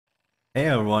Hey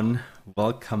everyone,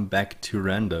 welcome back to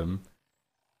Random.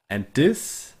 And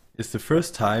this is the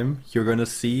first time you're gonna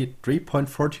see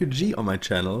 3.42G on my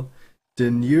channel,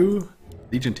 the new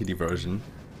Legion TD version.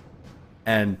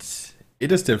 And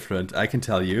it is different, I can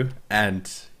tell you,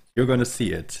 and you're gonna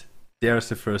see it. There's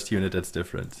the first unit that's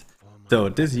different. So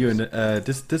this unit,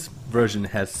 this version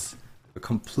has a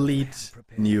complete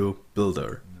new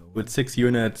builder with 6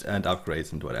 units and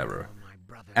upgrades and whatever.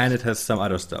 And it has some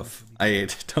other stuff. I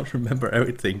don't remember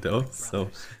everything though, so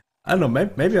I don't know.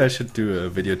 Maybe I should do a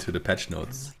video to the patch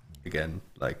notes again,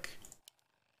 like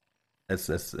as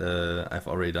I've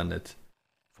already done it.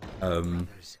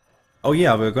 Oh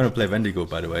yeah, we're gonna play Wendigo,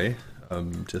 by the way.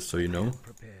 Just so you know.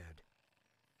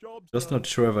 Just not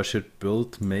sure if I should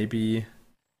build. Maybe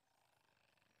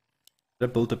should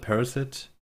I build a parasite?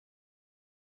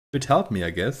 Could help me, I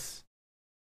guess.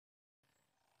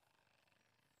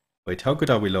 Wait, how good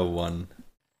are we low 1?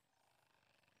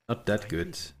 Not that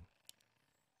good.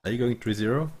 Are you going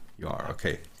 3-0? You are,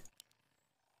 okay.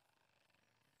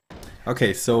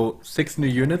 Okay, so 6 new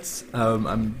units.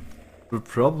 Will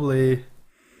probably...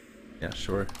 Yeah,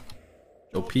 sure.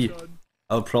 OP.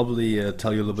 I'll probably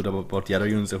tell you a little bit about the other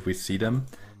units if we see them.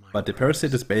 But the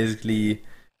parasite is basically...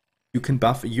 You can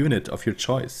buff a unit of your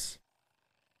choice.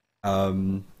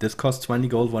 This costs 20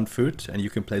 gold, 1 food, and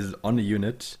you can place it on a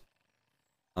unit.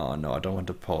 Oh no, I don't want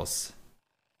to pause.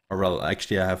 Or well,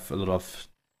 actually I have a lot of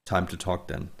time to talk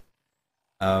then.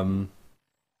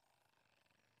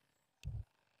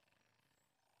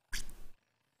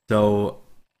 So,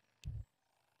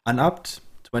 unupped,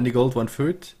 20 gold, 1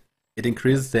 food. It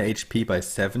increases the HP by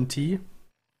 70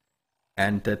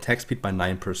 and the attack speed by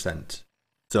 9%.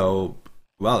 So,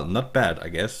 well, not bad, I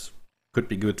guess. Could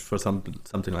be good for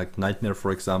something like Nightmare,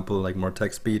 for example, like more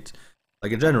attack speed.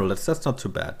 Like in general, that's not too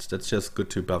bad. That's just good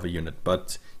to buff a unit.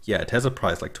 But yeah, it has a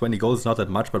price. Like 20 gold is not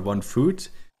that much, but 1 food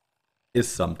is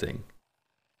something.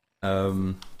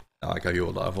 I got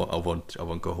Yola. I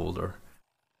won't go holder.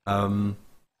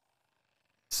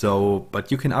 So,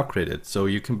 but you can upgrade it. So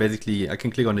you can basically, I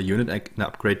can click on the unit and I can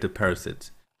upgrade the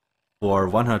parasite for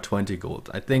 120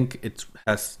 gold. I think it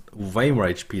has way more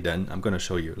HP than, I'm gonna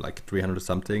show you, like 300 or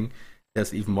something. It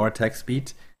has even more attack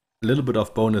speed, a little bit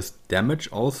of bonus damage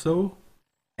also,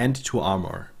 and 2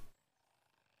 armor.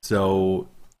 So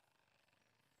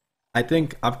I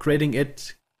think upgrading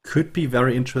it could be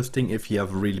very interesting if you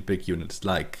have really big units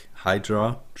like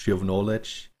Hydra, Tree of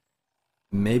Knowledge,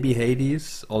 maybe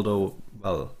Hades, although,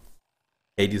 well,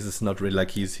 Hades is not really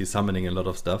like he's summoning a lot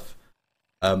of stuff.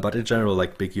 But in general,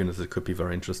 like big units, it could be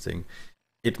very interesting.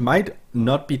 It might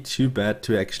not be too bad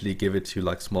to actually give it to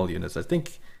like small units. I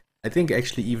think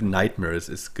actually even Nightmares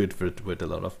is good with a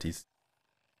lot of these.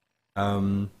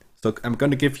 So I'm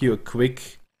gonna give you a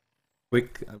quickly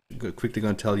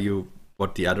gonna tell you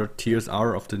what the other tiers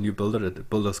are of the new builder. The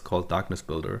builder is called Darkness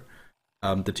Builder.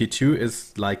 The T2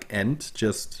 is like End,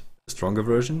 just a stronger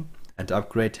version, and the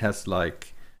upgrade has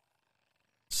like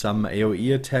some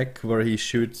AoE attack where he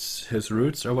shoots his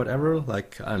roots or whatever.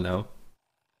 Like, I don't know.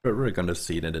 We're gonna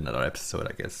see it in another episode,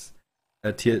 I guess.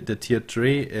 The tier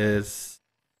 3 is...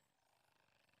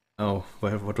 Oh,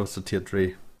 what was the tier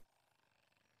 3?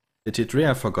 The tier 3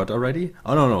 I forgot already.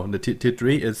 Oh no, the tier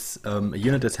 3 is a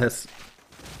unit that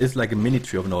is like a mini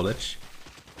Tree of Knowledge.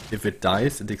 If it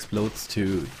dies, it explodes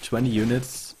to 20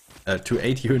 units, to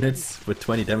 8 units with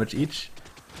 20 damage each.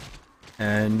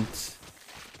 And...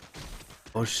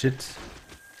 Oh shit.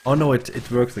 Oh no,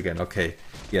 it works again, okay.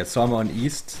 Yeah, so I'm on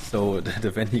East, so the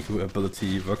Wendigo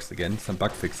ability works again, some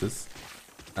bug fixes.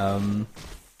 So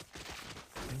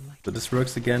this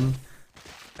works again.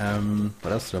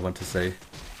 What else do I want to say?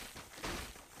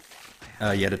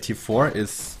 Yeah, the T4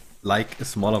 is like a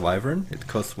smaller Wyvern. It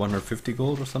costs 150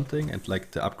 gold or something, and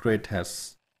like the upgrade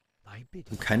has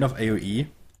some kind of AoE,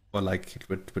 or like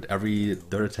with every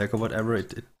third attack or whatever,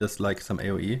 it does like some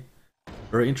AoE.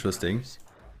 Very interesting.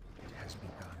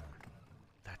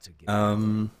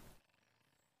 And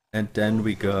then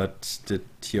we got the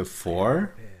tier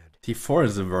 4. T4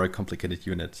 is a very complicated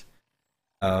unit.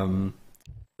 So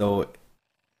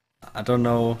I don't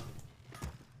know.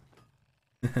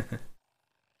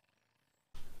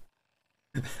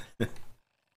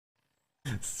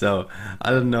 So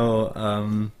I don't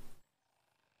know.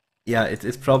 Yeah,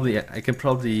 it's probably, I can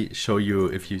probably show you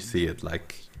if you see it.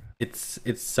 Like it's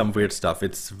some weird stuff.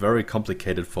 It's very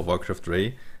complicated for Warcraft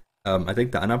 3. I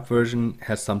think the unup version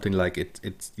has something like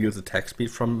it steals attack speed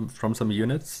from some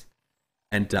units,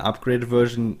 and the upgraded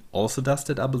version also does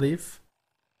that, I believe,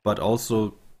 but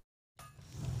also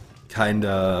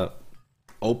kinda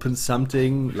opens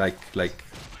something like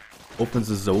opens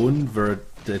a zone where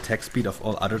the attack speed of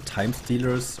all other time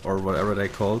stealers, or whatever they're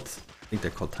called. I think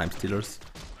they're called time stealers.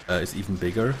 Is even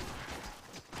bigger.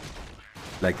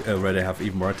 Like where they have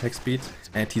even more attack speed.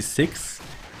 And T6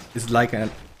 is like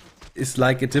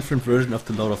a different version of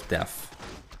the Lord of Death,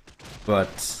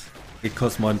 but it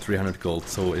costs more than 300 gold,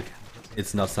 so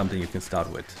it's not something you can start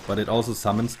with. But it also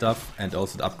summons stuff and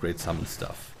also upgrades summon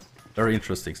stuff. Very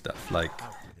interesting stuff. Like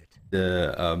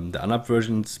the unlocked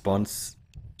version spawns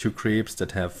 2 creeps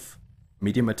that have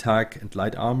medium attack and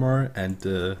light armor,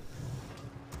 and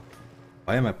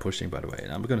why am I pushing, by the way?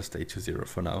 I'm gonna stay 2-0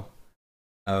 for now.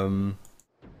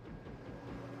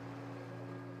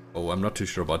 Oh, I'm not too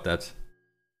sure about that.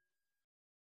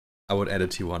 I would add a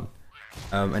T1.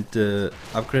 And the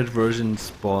upgraded version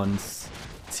spawns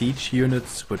siege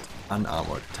units with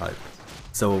unarmored type.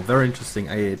 So very interesting.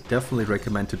 I definitely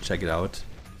recommend to check it out.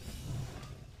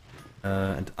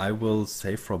 And I will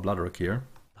save for Bloodrock here.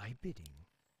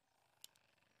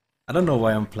 I don't know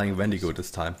why I'm playing Wendigo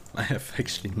this time. I have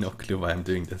actually no clue why I'm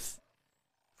doing this.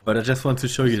 But I just want to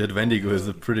show you that Wendigo is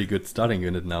a pretty good starting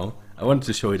unit now. I wanted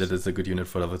to show you that it's a good unit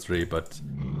for level 3, but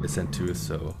it's N2,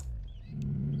 so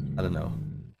I don't know.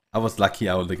 I was lucky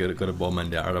I would got a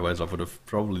bowman there, otherwise I would have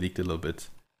probably leaked a little bit.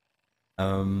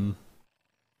 Yeah,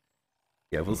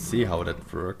 we'll see how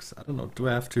that works. I don't know, do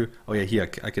I have to? Oh yeah, here,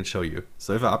 I can show you.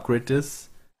 So if I upgrade this,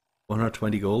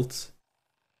 120 gold,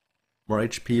 more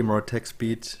HP, more attack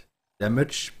speed,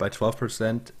 damage by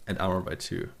 12%, and armor by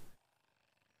 2.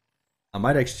 I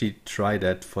might actually try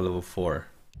that for level 4.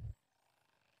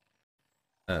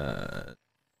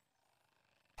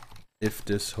 If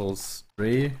this holds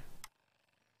 3,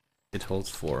 it holds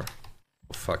 4.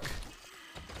 Oh fuck.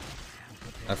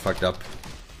 I fucked up.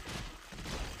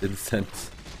 Didn't send.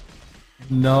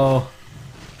 No!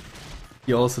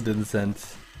 He also didn't send.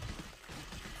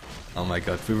 Oh my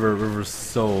god, we were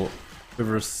so...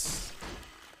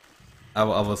 I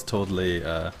was totally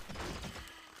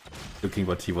looking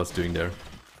what he was doing there.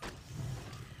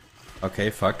 Okay,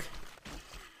 fuck.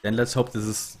 Then let's hope this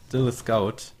is still a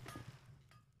scout.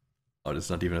 Oh, this is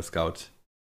not even a scout.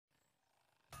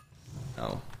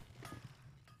 No.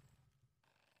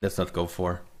 Let's not go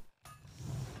for.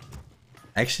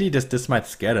 Actually, this might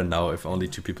scare them now if only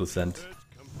 2 people sent.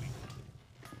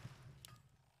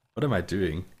 What am I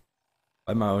doing?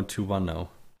 Why am I on 2-1 now?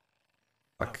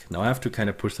 Fuck, now I have to kind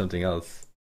of push something else.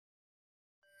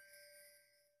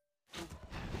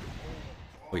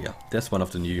 Oh yeah, there's one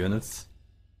of the new units.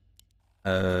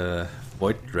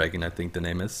 Void Dragon, I think the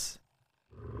name is.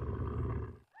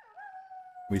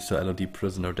 We saw LOD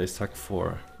Prisoner, they suck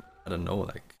for, I don't know,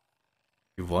 like,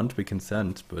 if you want we can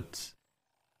send, but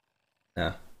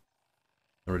yeah,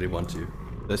 I really want to.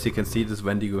 As you can see, this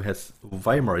Wendigo has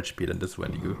way more HP than this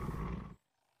Wendigo.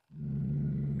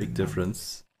 Big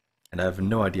difference. And I have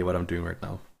no idea what I'm doing right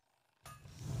now.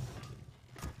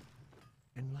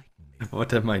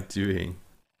 What am I doing?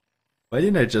 Why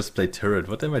didn't I just play turret?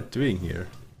 What am I doing here?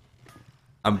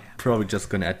 I'm probably just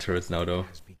gonna add turrets now though.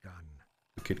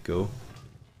 We could go.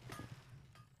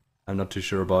 I'm not too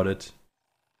sure about it.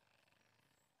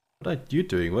 What are you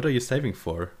doing? What are you saving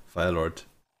for, Firelord?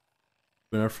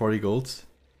 240 golds?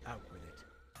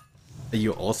 Are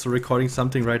you also recording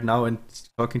something right now and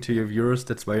talking to your viewers?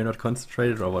 That's why you're not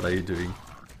concentrated, or what are you doing?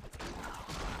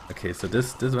 Okay, so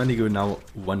this Wendigo now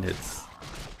 1 hits.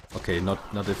 Okay, not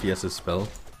if he has a spell.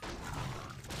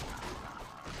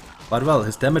 But well,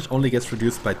 his damage only gets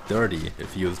reduced by 30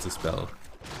 if he uses the spell.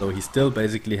 So he still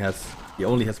basically has, he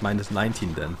only has minus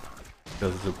 19 then,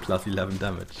 because it's a plus 11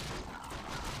 damage.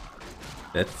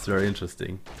 That's very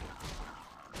interesting.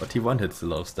 But he 1-hits a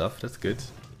lot of stuff, that's good.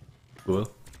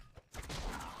 Cool.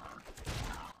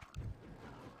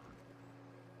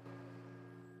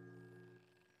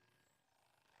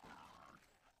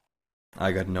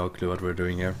 I got no clue what we're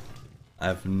doing here. I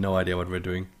have no idea what we're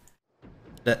doing.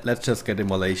 Let's just get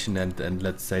Immolation and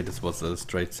let's say this was a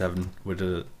straight 7 with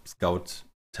a scout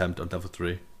attempt on level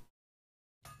 3.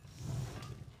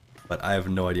 But I have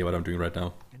no idea what I'm doing right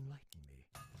now.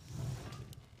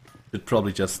 Should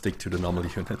probably just stick to the normal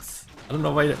units. I don't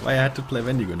know why I had to play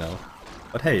Wendigo now.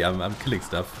 But hey, I'm killing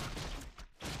stuff.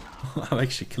 I'm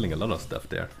actually killing a lot of stuff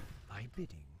there.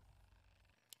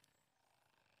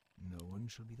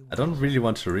 I don't really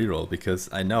want to reroll because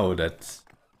I know that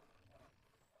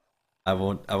I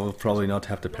will probably not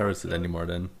have the Parasite anymore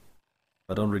then.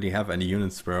 I don't really have any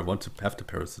units where I want to have the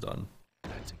Parasite on.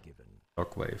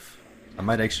 Shockwave. I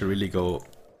might actually really go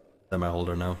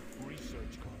semi-holder now.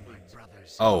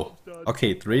 Oh,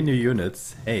 okay, 3 new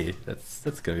units. Hey,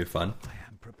 that's gonna be fun.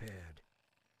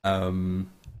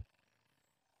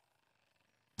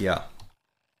 Yeah.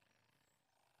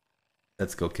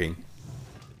 Let's go King.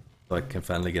 so I can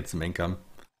finally get some income.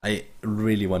 I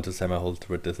really want to semi-hold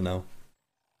with this now.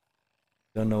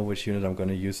 Don't know which unit I'm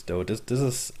gonna use though. This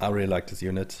is, I really like this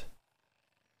unit.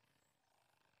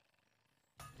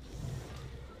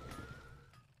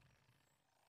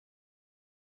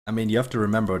 I mean, you have to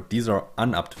remember, these are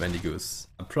unupped Wendigos.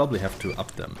 I probably have to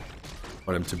up them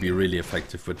for them to be really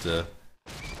effective with the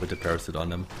parasite on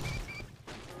them.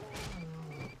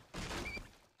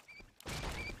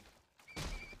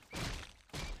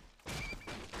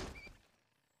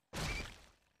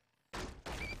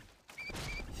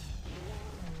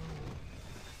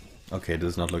 Okay, this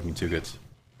is not looking too good.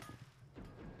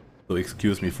 So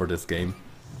excuse me for this game.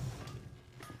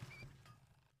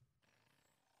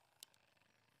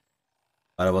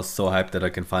 But I was so hyped that I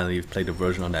can finally play the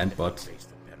version on the endbot.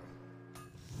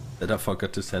 That I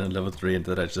forgot to send on level 3 and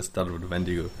that I just started with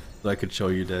Wendigo. So I could show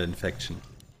you the infection.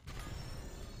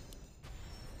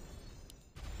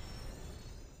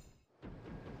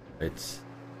 Wait.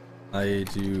 I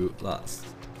do last.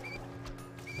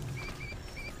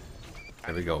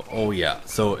 There we go. Oh yeah.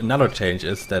 So another change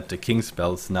is that the king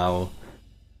spells now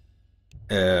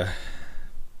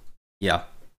yeah,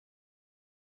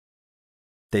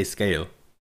 they scale.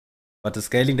 But the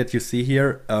scaling that you see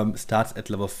here starts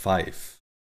at level 5.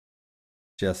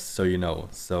 Just so you know.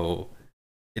 So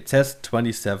it says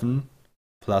 27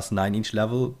 plus 9 each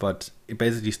level, but it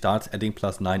basically starts adding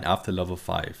plus 9 after level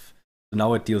 5. So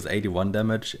now it deals 81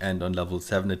 damage, and on level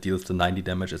 7 it deals the 90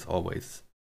 damage as always.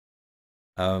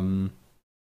 I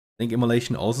think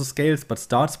Immolation also scales, but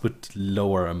starts with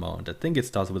lower amount. I think it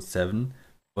starts with 7,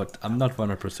 but I'm not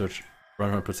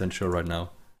 100% sure right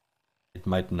now. It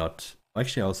might not.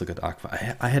 Actually, I also got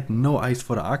Aqua. I had no eyes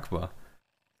for the Aqua.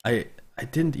 I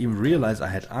didn't even realize I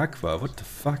had Aqua. What the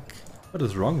fuck? What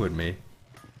is wrong with me?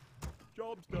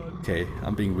 Okay,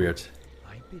 I'm being weird.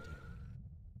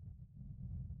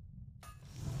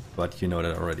 But you know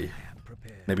that already.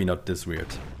 Maybe not this weird.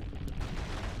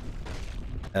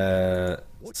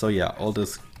 So yeah, all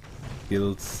these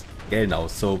skills scale now.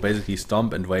 So basically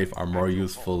Stomp and Wave are more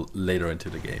useful later into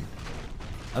the game.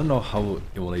 I don't know how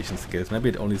Immolation scales. Maybe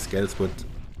it only scales with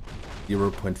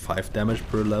 0.5 damage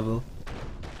per level.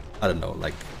 I don't know,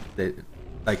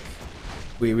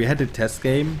 we had a test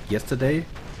game yesterday.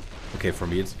 Okay, for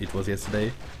me it was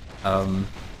yesterday.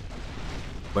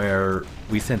 Where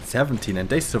we sent 17 and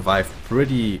they survived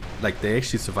pretty, they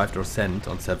actually survived our send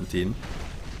on 17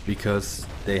 because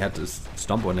they had to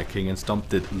stomp on a king and stomp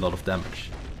did a lot of damage,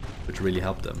 which really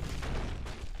helped them.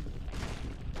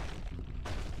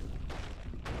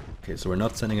 Okay, so we're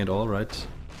not sending at all, right?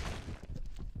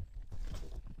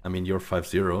 I mean, you're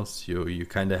 5-0s, you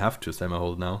kinda have to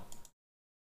semi-hold now.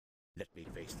 Let me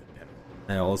face the peril.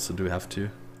 I also do have to.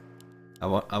 I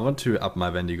want to up my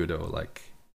Wendigo though,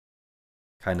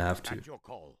 kinda have to.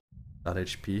 That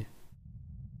HP.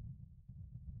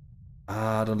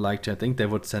 I don't like to. I think they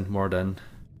would send more than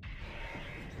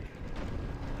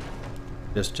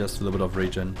just a little bit of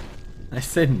regen. I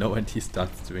say no and he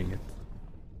starts doing it.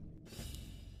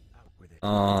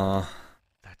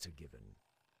 That's a given.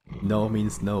 No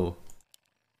means no.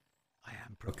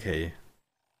 Okay.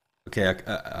 Okay,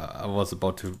 I was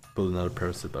about to build another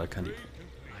parasite, but I can't.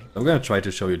 I'm gonna try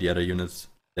to show you the other units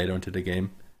later into the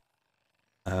game.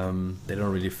 They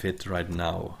don't really fit right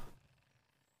now.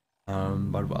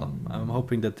 But well, I'm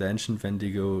hoping that the Ancient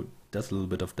Wendigo does a little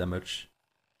bit of damage.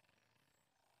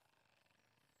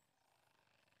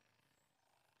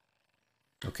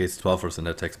 Okay, it's 12%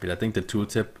 attack speed. I think the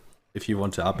tooltip, if you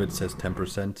want to up it, says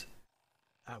 10%.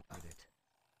 Out with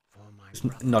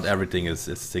it. Not everything is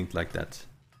synced like that.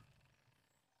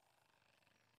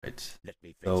 Right.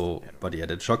 So, but yeah,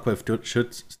 the Shockwave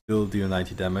should still deal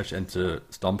 90 damage, and the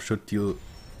Stomp should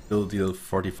still deal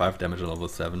 45 damage on level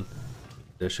 7.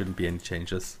 There shouldn't be any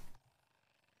changes.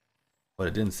 But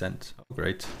it didn't send. Oh,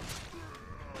 great.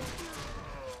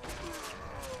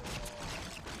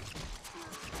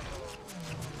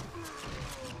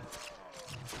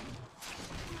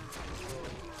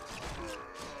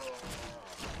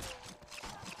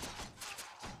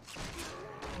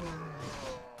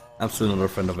 I'm still not a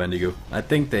friend of Wendigo. I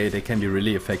think they can be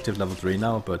really effective level 3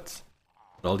 now, but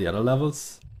at all the other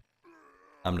levels,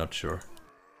 I'm not sure.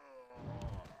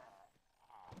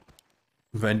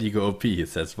 Wendigo OP, he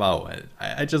says, wow,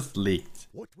 I just leaked.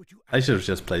 I should have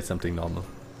just played something normal.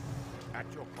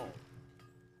 At your call.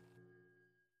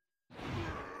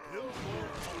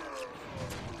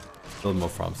 Build more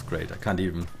farms, great. I can't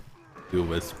even do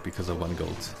this because of 1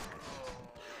 gold.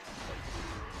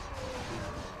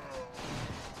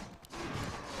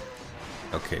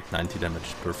 Okay, 90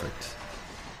 damage, perfect.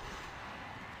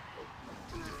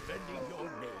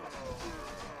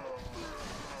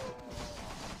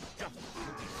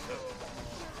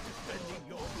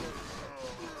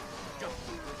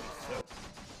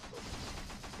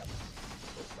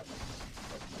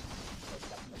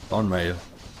 Thornmail.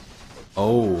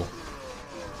 Oh.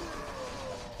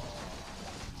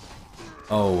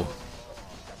 Oh.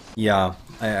 Yeah,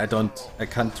 I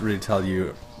can't really tell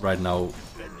you right now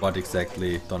what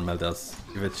exactly Thornmail does.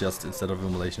 If it's just instead of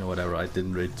immolation or whatever, I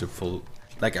didn't read the full...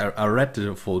 Like, I read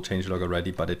the full changelog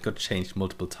already, but it got changed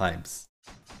multiple times.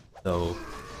 So...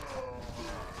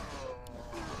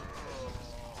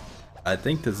 I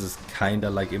think this is kinda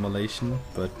like immolation,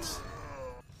 but...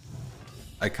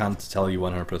 I can't tell you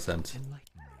 100%.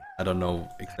 I don't know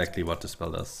exactly what the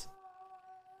spell does.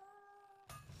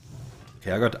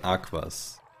 Okay, I got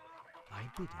Aquas.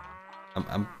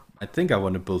 I think I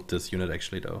want to build this unit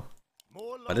actually though.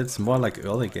 But it's more like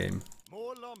early game.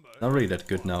 Not really that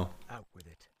good now.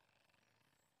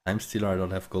 Time Stealer, I don't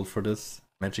have gold for this.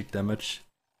 Magic damage.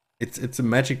 It's a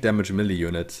magic damage melee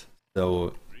unit.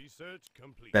 So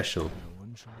special,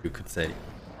 you could say.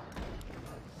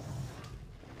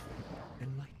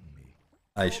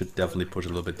 I should definitely push a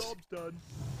little bit.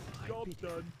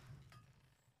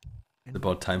 It's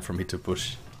about time for me to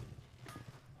push.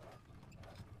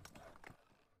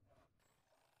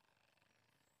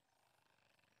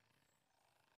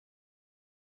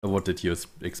 What did you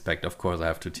expect? Of course I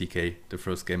have to TK the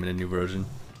first game in the new version.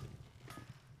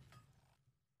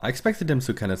 I expected them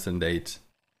to kind of send 8.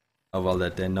 Oh well,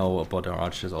 that they know about our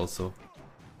archers also.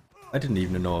 I didn't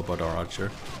even know about our archer.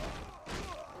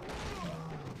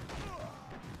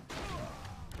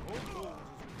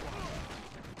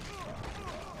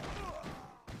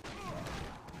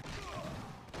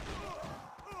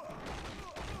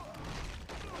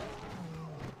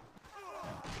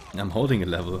 I'm holding a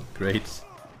level, great.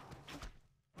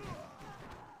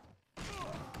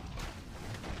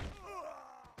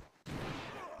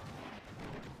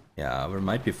 Yeah, there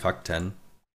might be fuck 10.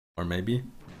 Or maybe.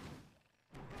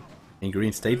 In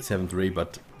green state 7-3,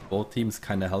 but both teams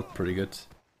kinda held pretty good.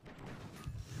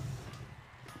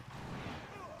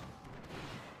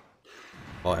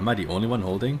 Oh, am I the only one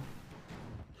holding?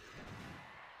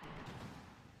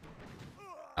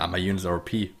 Ah, my units are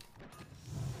OP.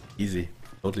 Easy.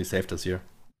 Totally saved us here.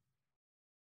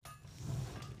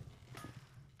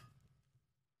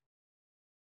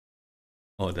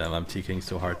 Oh damn, I'm TKing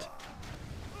so hard.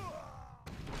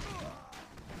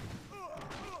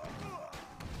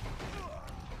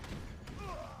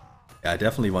 Yeah, I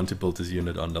definitely want to build this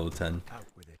unit on level 10.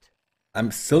 I'm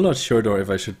still not sure though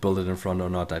if I should build it in front or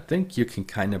not. I think you can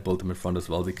kinda build them in front as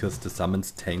well because the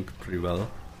summons tank pretty well.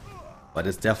 But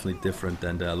it's definitely different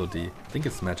than the LOD. I think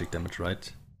it's magic damage,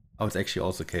 right? Oh, it's actually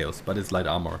also chaos, but it's light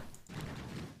armor.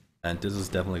 And this is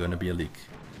definitely gonna be a leak.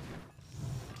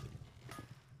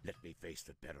 Let me face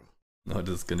the peril. Oh,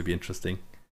 this is gonna be interesting.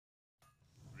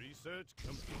 Research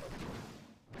complete.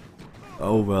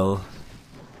 Oh well.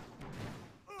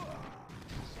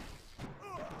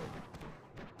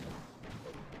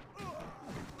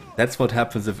 That's what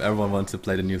happens if everyone wants to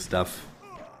play the new stuff.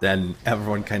 Then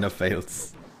everyone kind of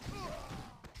fails.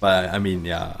 But I mean,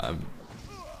 yeah,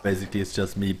 basically it's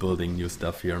just me building new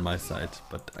stuff here on my side.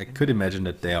 But I could imagine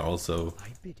that they are also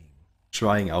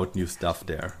trying out new stuff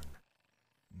there.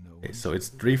 Okay, so it's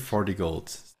 340 gold.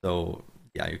 So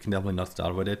yeah, you can definitely not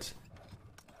start with it.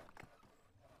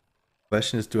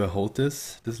 Question is, do I hold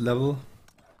this level?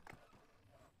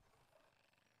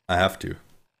 I have to.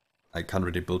 I can't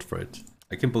really build for it.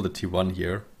 I can build a T1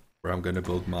 here, where I'm gonna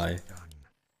build my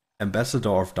Ambassador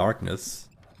of Darkness.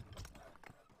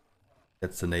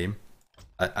 That's the name.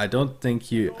 I don't think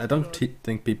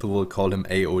think people will call him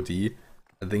AOD.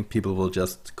 I think people will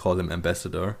just call him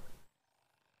Ambassador.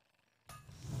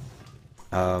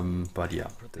 But yeah,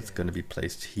 that's gonna be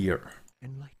placed here.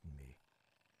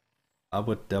 I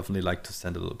would definitely like to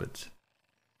send a little bit.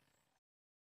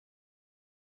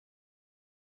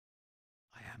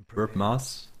 Verb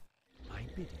Mass.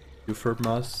 Do Verb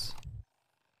Mass.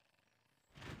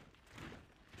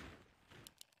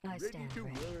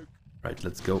 Right,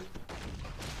 let's go.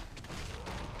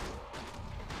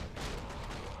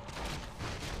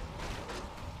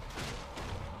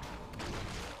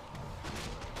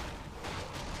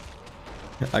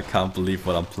 I can't believe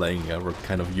what I'm playing here. What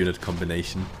kind of unit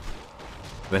combination?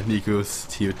 Vendigus,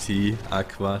 TOT,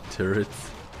 Aqua,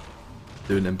 Turrets,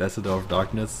 do an Ambassador of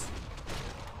Darkness.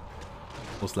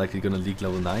 Most likely gonna leak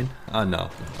level 9. Ah no,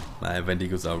 my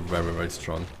Vendigus are very very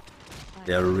strong.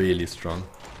 They are really strong.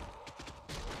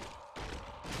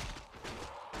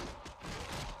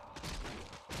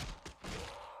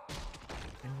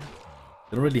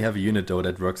 I don't really have a unit though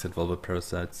that works at Velvet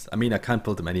Parasites. I mean, I can't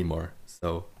build them anymore,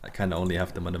 so I kinda only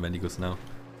have them on the Vendigus now.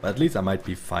 But at least I might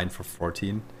be fine for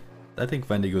 14. I think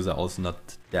Vendigus are also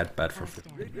not that bad for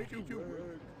 15.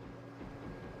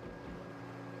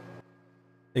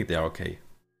 I think they're okay.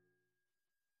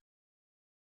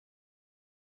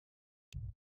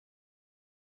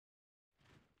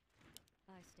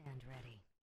 I stand ready.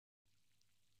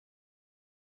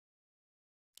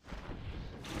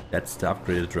 That's the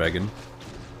upgraded dragon.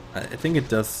 I think it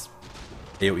does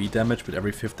AoE damage with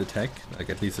every 5th attack. Like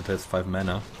at least it has 5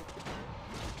 mana.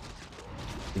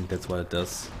 I think that's what it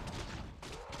does.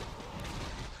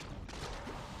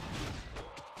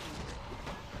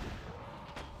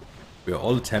 We are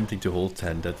all attempting to hold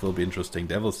 10. That will be interesting.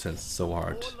 They will send so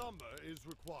hard. More lumber is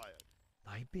required.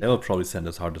 They will probably send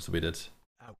as hard as we did.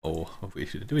 Oh, we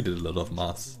did a lot of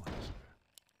mass.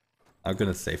 I'm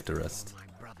gonna save the rest.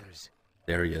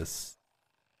 There he is.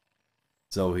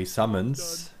 So he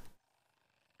summons,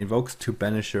 invokes 2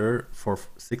 Banisher for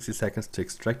 60 seconds to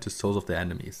extract the souls of their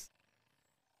enemies.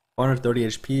 430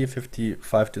 HP,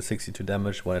 55 to 62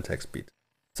 damage, 1 attack speed.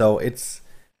 So it's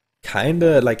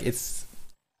kinda like it's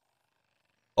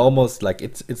almost like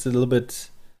it's a little bit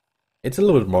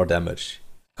more damage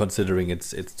considering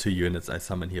it's 2 units I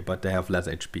summon here, but they have less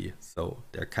HP, so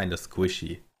they're kinda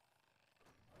squishy.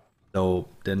 So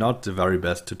they're not the very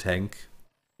best to tank.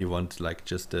 You want like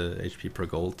just the HP per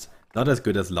gold. Not as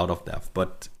good as Lot of Death,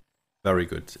 but very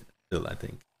good still, I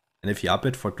think. And if you up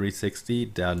it for 360,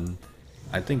 then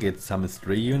I think it summons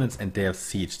 3 units and they have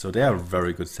Siege, so they are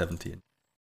very good 17.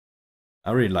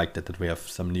 I really like that we have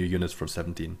some new units for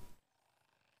 17.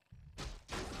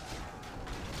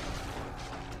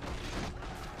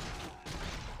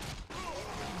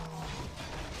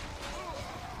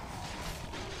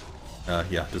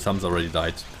 Yeah, the sums already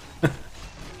died.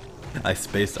 I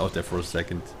spaced out there for a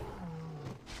second.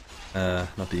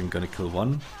 Not even gonna kill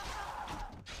one.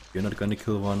 You're not gonna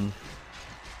kill one.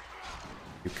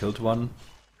 You killed one.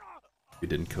 You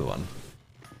didn't kill one.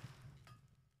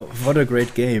 What a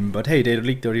great game, but hey, they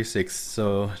leaked 36,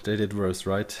 so they did worse,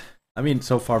 right? I mean,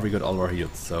 so far we got all our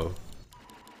heals, so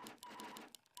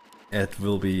it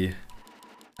will be...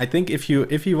 I think if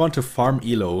you want to farm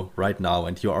Elo right now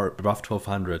and you are above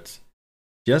 1200,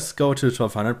 just go to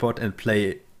 1200 bot and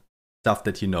play stuff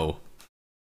that you know.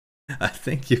 I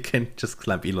think you can just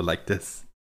climb Elo like this.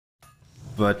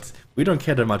 But we don't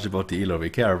care that much about the Elo,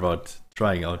 we care about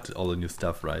trying out all the new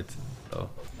stuff, right? So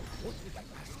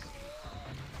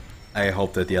I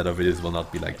hope that the other videos will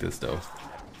not be like this though.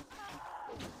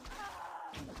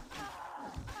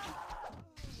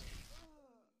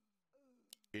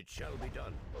 It shall be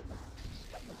done.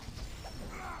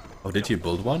 Oh, did you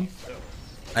build one?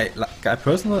 I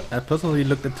personally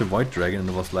looked at the Void Dragon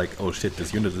and was like, oh shit,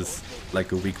 this unit is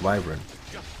like a weak Wyvern.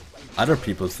 Other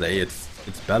people say it's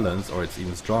balanced or it's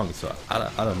even strong, so I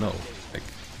don't know. Like,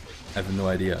 I have no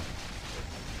idea.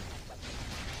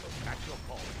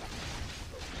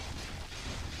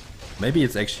 Maybe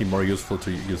it's actually more useful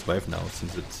to use Wave now,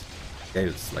 since it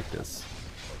scales like this.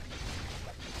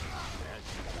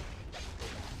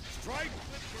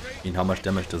 I mean, how much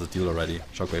damage does it deal already?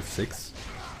 Shockwave 6.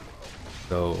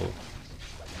 So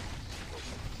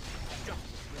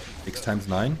 6 times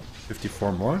 9,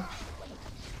 54 more.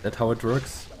 That's how it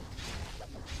works.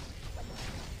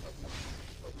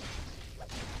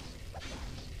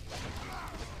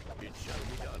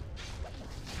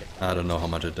 I don't know how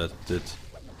much it did.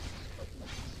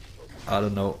 I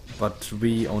don't know, but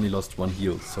we only lost 1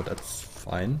 heal, so that's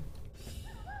fine.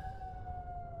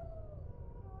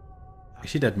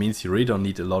 Actually, that means you really don't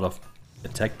need a lot of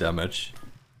attack damage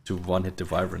to one-hit the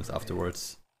Wyverns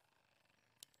afterwards.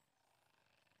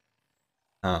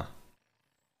 Ah.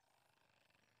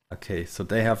 Okay, so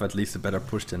they have at least a better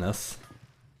push than us.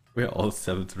 We're all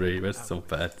 7-3, we're so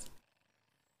bad.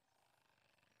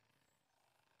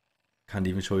 Can't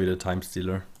even show you the Time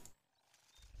Stealer.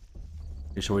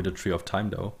 Can show you the Tree of Time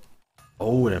though.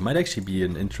 Oh, that might actually be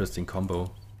an interesting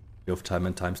combo. Tree of Time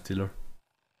and Time Stealer.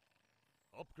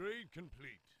 Upgrade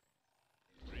complete.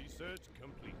 Research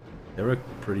complete. They're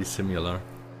pretty similar.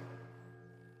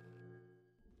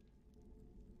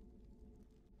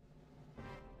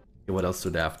 Okay, what else do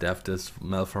they have? They have this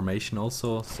Malformation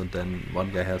also, so then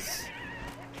one guy has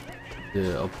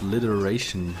the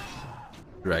Obliteration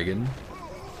Dragon.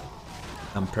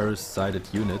 Some parasited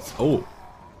units. Oh!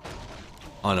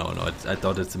 Oh no, I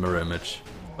thought it's a mirror image,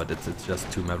 but it's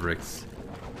just 2 Mavericks.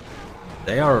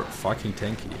 They are fucking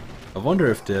tanky. I wonder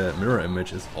if the mirror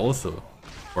image is also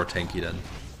more tanky then.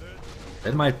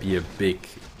 That might be a big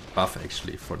buff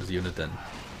actually for this unit then.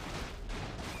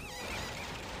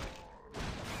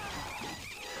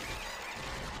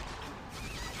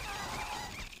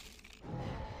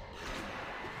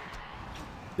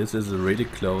 This is a really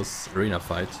close arena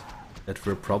fight that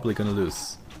we're probably gonna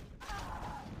lose.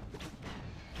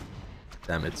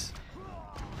 Damn it.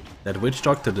 That witch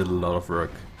doctor did a lot of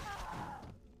work.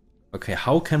 Okay,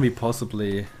 how can we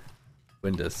possibly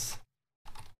win this?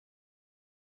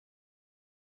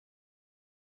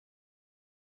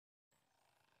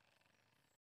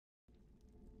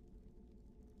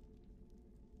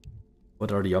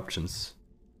 What are the options?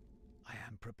 I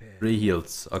am prepared. 3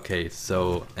 heals. Okay,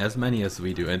 so as many as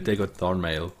we do, and they got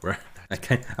Thornmail. Where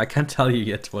I can't tell you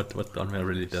yet what Thornmail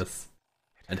really does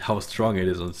and how strong it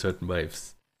is on certain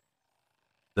waves.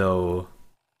 So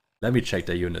let me check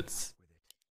their units.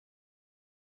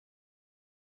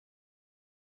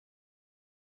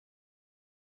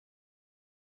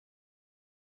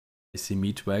 I see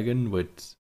Meat Wagon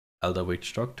with Elder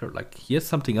Witch Doctor. Like, here's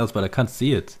something else, but I can't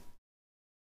see it.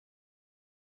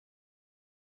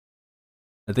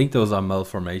 I think those are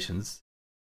malformations.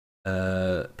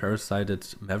 Parasited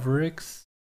Mavericks.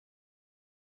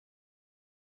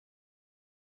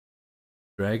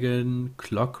 Dragon,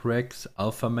 Clock Rex,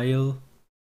 Alpha Male.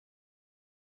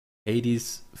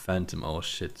 Hades, Phantom. Oh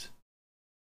shit.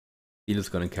 Heal is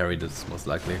gonna carry this, most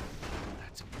likely.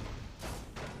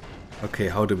 Okay,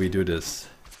 how do we do this?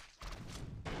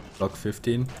 Block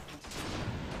 15.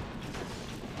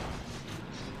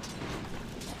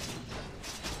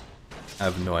 I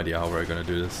have no idea how we're gonna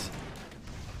do this.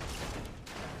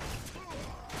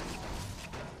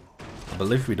 I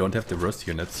believe we don't have the worst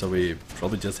units, so we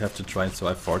probably just have to try and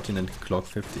survive 14 and clock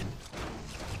 15.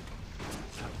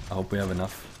 I hope we have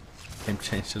enough. Game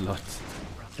changed a lot.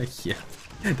 Yeah.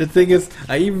 The thing is,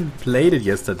 I even played it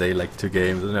yesterday, like 2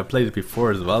 games, and I played it before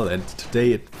as well, and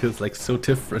today it feels like so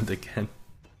different again.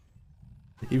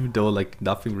 Even though like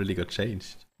nothing really got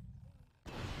changed.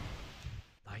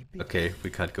 Okay, we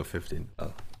can't go 15.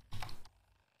 Well.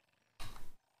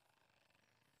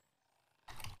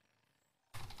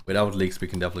 Without leaks, we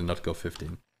can definitely not go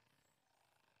 15.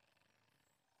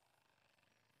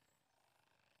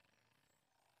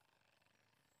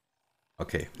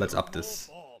 Okay, let's up this.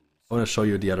 I want to show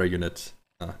you the other unit.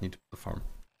 Need to farm.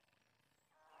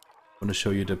 I want to show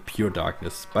you the Pure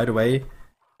Darkness. By the way,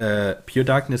 Pure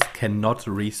Darkness cannot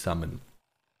resummon.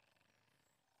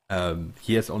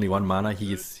 He has only 1 mana.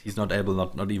 He's not able,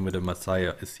 not even with a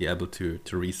Messiah, is he able to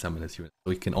resummon his unit.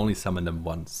 So he can only summon them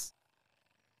once.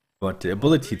 But the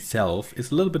ability itself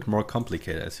is a little bit more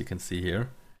complicated, as you can see here,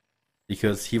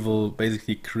 because he will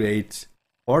basically create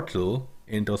portal.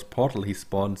 In those portal, he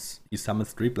summons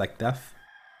 3 Black Death,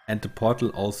 and the portal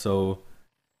also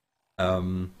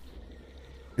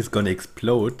is gonna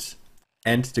explode,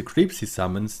 and the creeps he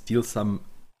summons deal some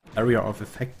area of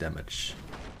effect damage.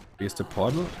 Here's the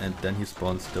portal, and then he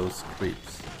spawns those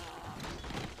creeps.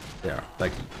 There,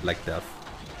 like Death.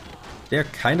 They're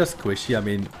kind of squishy. I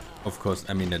mean, of course,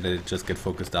 they just get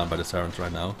focused down by the Sirens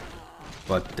right now,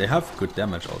 but they have good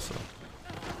damage also.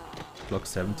 Clock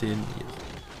 17. Yes.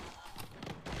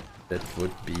 That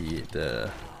would be the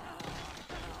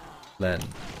plan.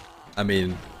 I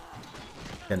mean,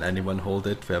 can anyone hold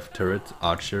it? We have Turret,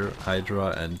 Archer,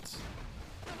 Hydra, and...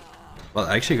 Well,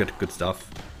 I actually got good stuff,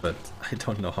 but I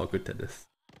don't know how good that is.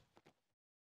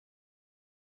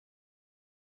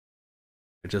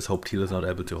 I just hope Teal is not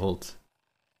able to hold.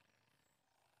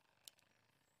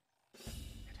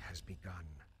 It has begun.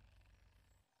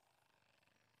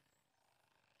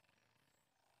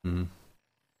 Hmm.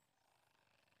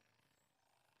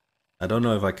 I don't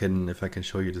know if I can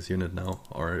show you this unit now,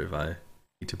 or if I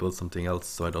need to build something else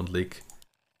so I don't leak.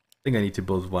 I think I need to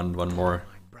build one more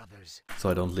so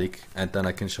I don't leak, and then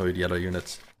I can show you the other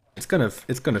units. It's gonna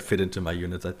fit into my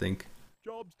units, I think.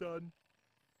 Job's done.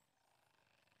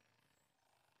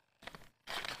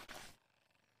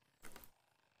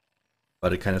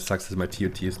 But it kind of sucks that my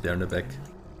TOT is there in the back.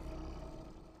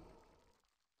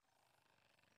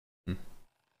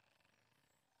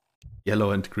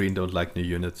 Yellow and green don't like new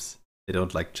units. They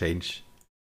don't like change.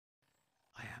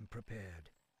 I am prepared.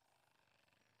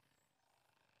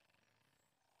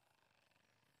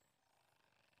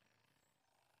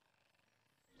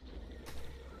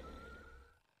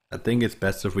 I think it's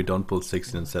best if we don't pull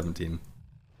 16 and 17.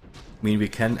 I mean, we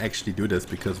can actually do this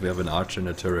because we have an archer and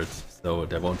a turret, so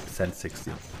they won't send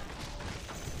 16.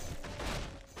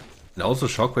 And also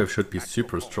Shockwave should be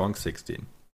super strong 16.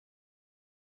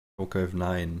 Shockwave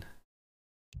 9.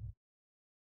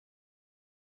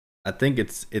 I think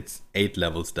it's 8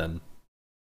 levels then.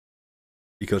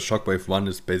 Because Shockwave 1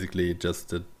 is basically just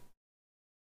the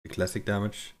classic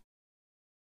damage.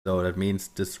 So that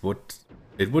means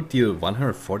it would deal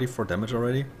 144 damage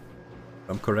already, if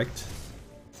I'm correct.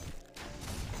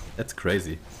 That's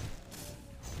crazy.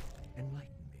 Enlighten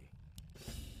me.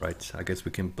 Right, I guess we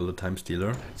can build a time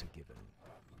stealer. That's a given.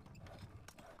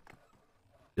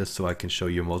 Just so I can show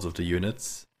you most of the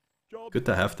units. Good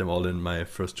to have them all in my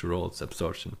first 2 rolls.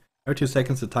 Absorption. Every 2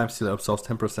 seconds, the time stealer absorbs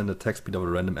 10% attack speed of a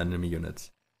random enemy unit.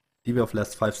 Debuff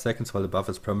lasts 5 seconds while the buff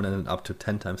is permanent and up to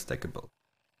 10 times stackable.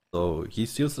 So he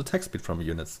steals attack speed from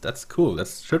units. That's cool. That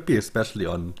should be, especially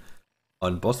on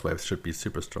boss waves, should be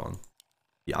super strong.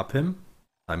 You up him.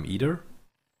 Time Eater.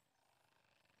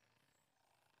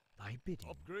 Thy bidding.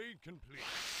 Upgrade complete.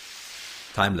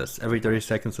 Timeless. Every 30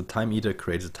 seconds, the Time Eater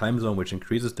creates a time zone which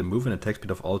increases the move and attack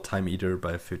speed of all Time Eater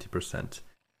by 50%.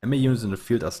 Enemy units in the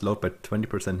field are slowed by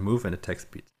 20% move and attack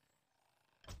speed.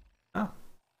 Ah,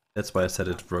 that's why I said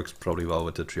it works probably well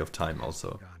with the Tree of Time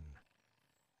also. Begun.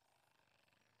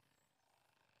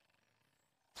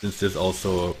 Since this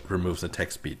also removes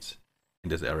attack speed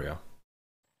in this area.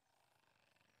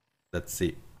 Let's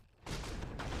see.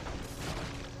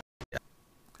 Yeah.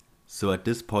 So at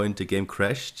this point the game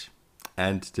crashed,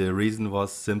 and the reason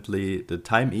was simply the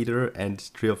Time Eater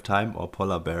and Tree of Time or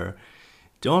Polar Bear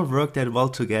don't work that well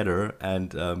together,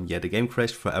 and yeah, the game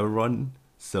crashed for everyone.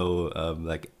 So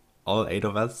like all 8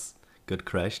 of us got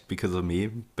crashed because of me,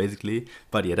 basically.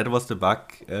 But yeah, that was the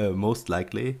bug, most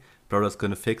likely. Brother's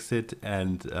gonna fix it,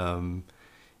 and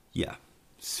yeah,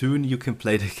 soon you can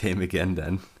play the game again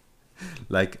then,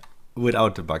 like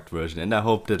without the bugged version. And I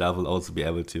hope that I will also be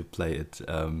able to play it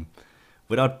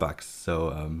without bugs.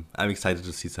 So I'm excited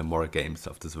to see some more games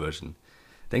of this version.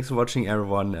 Thanks for watching,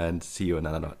 everyone, and see you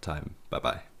another time. Bye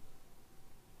bye.